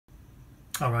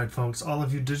All right, folks, all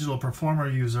of you Digital Performer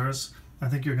users, I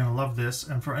think you're going to love this.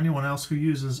 And for anyone else who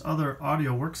uses other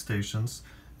audio workstations,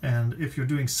 and if you're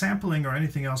doing sampling or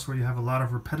anything else where you have a lot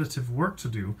of repetitive work to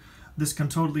do, this can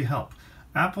totally help.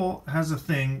 Apple has a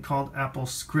thing called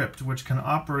Applescript, which can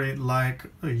operate like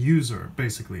a user,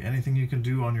 basically. Anything you can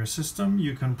do on your system,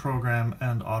 you can program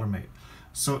and automate.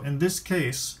 So in this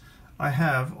case, I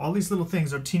have all these little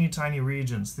things are teeny tiny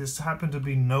regions. This happen to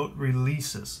be note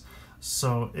releases.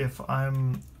 So if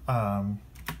I'm,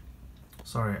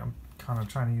 sorry, I'm kind of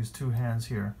trying to use two hands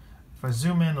here. If I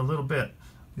zoom in a little bit,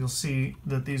 you'll see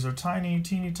that these are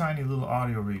teeny tiny little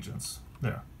audio regions.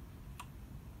 There.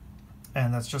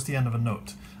 And that's just the end of a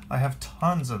note. I have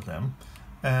tons of them,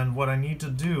 and what I need to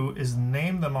do is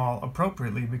name them all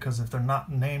appropriately, because if they're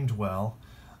not named well,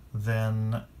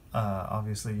 then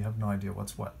obviously you have no idea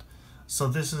what's what. So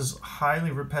this is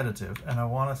highly repetitive, and I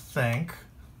want to thank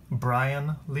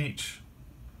Bryan Leach.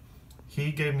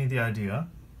 He gave me the idea,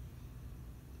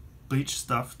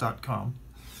 bleachstuff.com.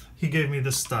 He gave me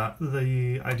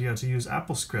the idea to use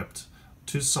Applescript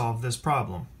to solve this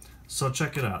problem. So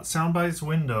check it out. Soundbites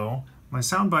window. My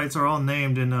soundbites are all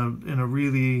named in a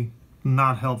really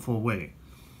not helpful way,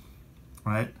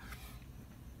 right?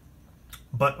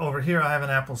 But over here I have an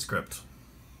Applescript.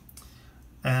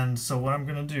 And so what I'm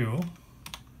going to do,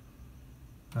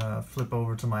 flip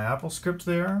over to my Applescript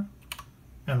there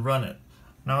and run it.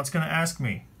 Now it's going to ask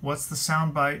me, what's the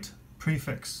soundbite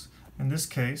prefix? In this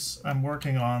case, I'm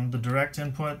working on the direct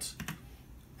input,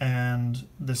 and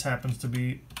this happens to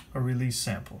be a release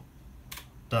sample.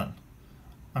 Done.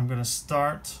 I'm going to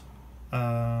start, where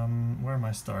am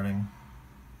I starting?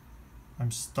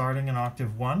 I'm starting in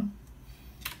octave 1,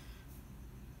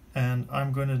 and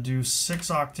I'm going to do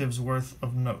 6 octaves worth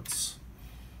of notes.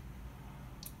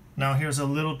 Now here's a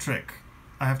little trick.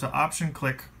 I have to option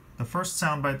click the first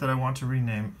soundbite that I want to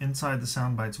rename inside the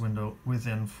soundbites window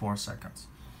within 4 seconds.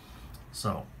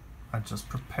 So I just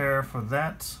prepare for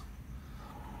that.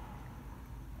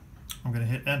 I'm going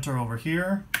to hit enter over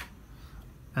here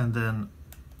and then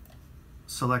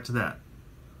select that.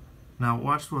 Now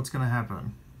watch what's going to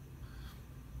happen.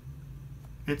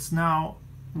 It's now,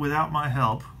 without my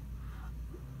help,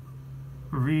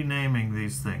 renaming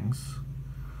these things.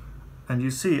 And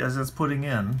you see, as it's putting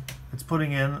in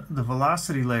the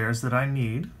velocity layers that I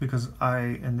need, because I,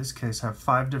 in this case, have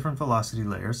 5 different velocity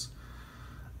layers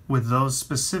with those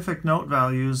specific note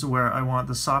values where I want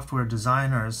the software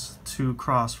designers to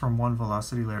cross from one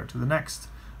velocity layer to the next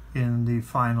in the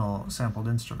final sampled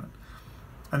instrument.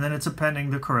 And then it's appending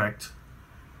the correct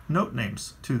note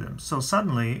names to them. So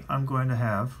suddenly I'm going to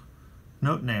have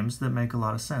note names that make a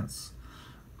lot of sense.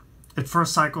 It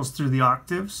first cycles through the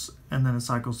octaves, and then it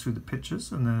cycles through the pitches,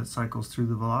 and then it cycles through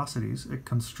the velocities. It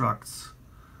constructs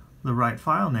the right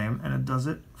file name, and it does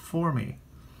it for me,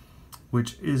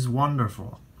 which is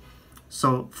wonderful.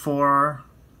 So for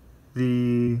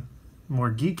the more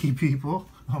geeky people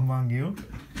among you,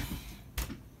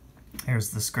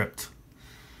 here's the script.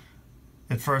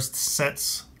 It first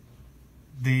sets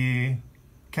the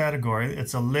category.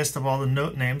 It's a list of all the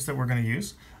note names that we're going to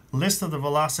use, list of the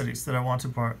velocities that I want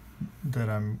to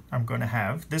I'm going to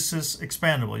have. This is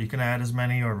expandable. You can add as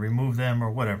many or remove them or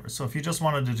whatever. So if you just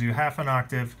wanted to do half an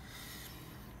octave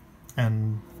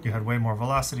and you had way more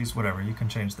velocities, whatever, you can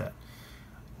change that.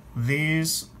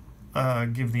 These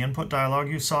give the input dialog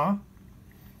you saw.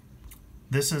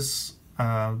 This is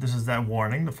that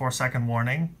warning, the 4-second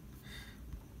warning.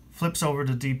 Flips over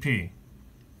to DP.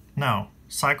 Now,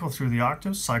 cycle through the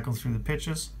octaves, cycle through the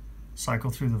pitches, cycle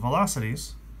through the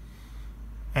velocities,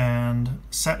 and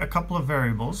set a couple of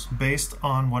variables based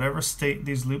on whatever state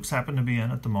these loops happen to be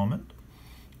in at the moment,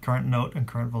 current note and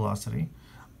current velocity.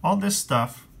 All this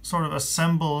stuff sort of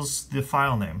assembles the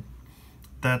file name.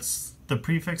 That's the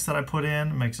prefix that I put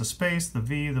in, makes a space, the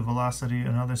V, the velocity,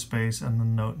 another space, and the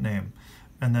note name.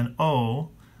 And then O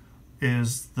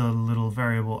is the little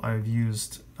variable I've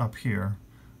used up here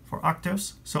for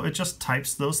octaves. So it just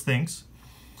types those things.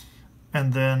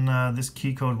 And then this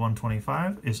key code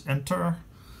 125 is enter.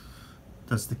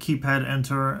 That's the keypad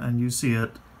enter, and you see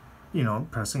it, you know,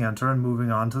 pressing enter and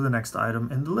moving on to the next item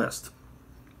in the list.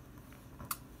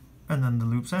 And then the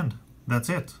loops end. That's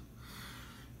it.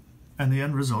 And the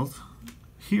end result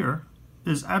here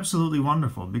is absolutely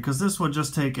wonderful, because this would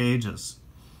just take ages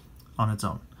on its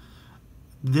own.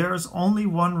 There's only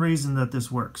one reason that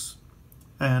this works,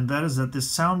 and that is that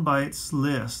this soundbites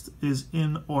list is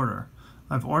in order.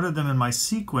 I've ordered them in my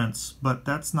sequence, but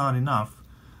that's not enough.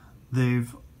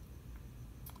 They've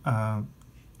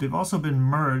also been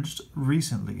merged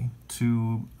recently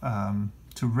to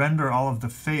render all of the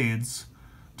fades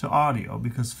to audio,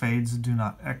 because fades do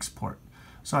not export.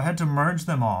 So I had to merge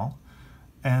them all,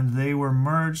 and they were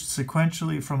merged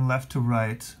sequentially from left to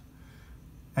right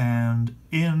and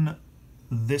in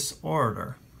this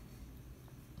order.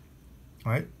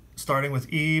 All right, starting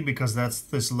with E because that's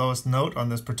this lowest note on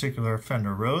this particular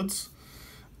Fender Rhodes,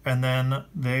 and then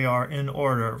they are in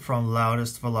order from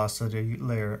loudest velocity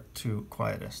layer to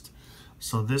quietest.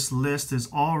 So this list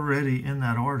is already in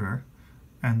that order,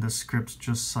 and the script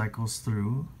just cycles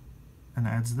through and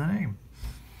adds the name.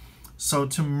 So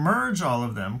to merge all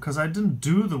of them, because I didn't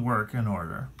do the work in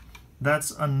order,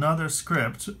 that's another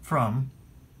script from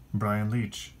Bryan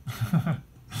Leach.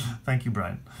 Thank you,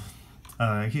 Bryan.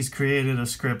 He's created a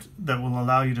script that will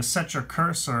allow you to set your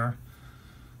cursor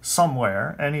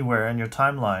somewhere, anywhere in your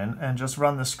timeline, and just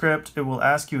run the script. It will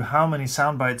ask you how many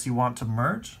sound bites you want to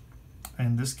merge.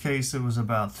 In this case, it was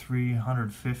about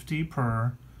 350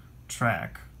 per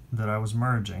track that I was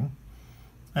merging.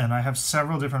 And I have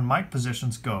several different mic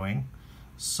positions going,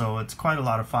 so it's quite a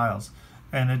lot of files.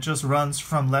 And it just runs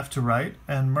from left to right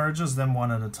and merges them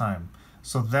one at a time.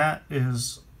 So that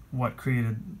is what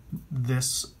created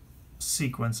this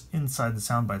sequence inside the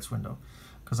soundbites window,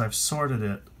 because I've sorted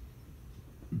it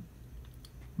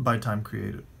by time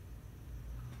created.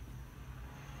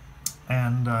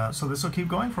 And so this will keep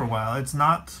going for a while. It's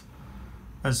not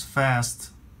as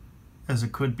fast as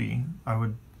it could be. I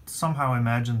would somehow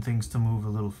imagine things to move a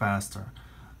little faster.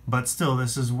 But still,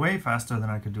 this is way faster than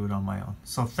I could do it on my own.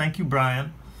 So thank you,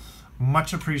 Bryan.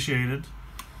 Much appreciated.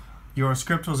 Your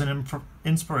script was an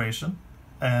inspiration,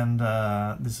 and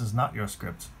this is not your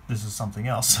script. This is something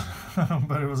else.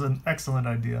 But it was an excellent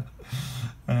idea,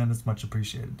 and it's much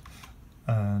appreciated.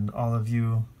 And all of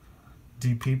you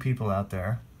DP people out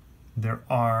there, there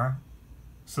are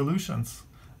solutions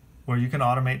where you can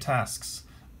automate tasks.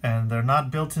 And they're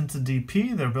not built into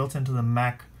DP, they're built into the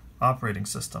Mac operating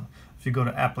system. If you go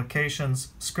to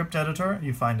Applications, Script Editor,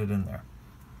 you find it in there.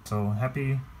 So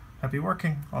happy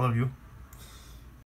working, all of you.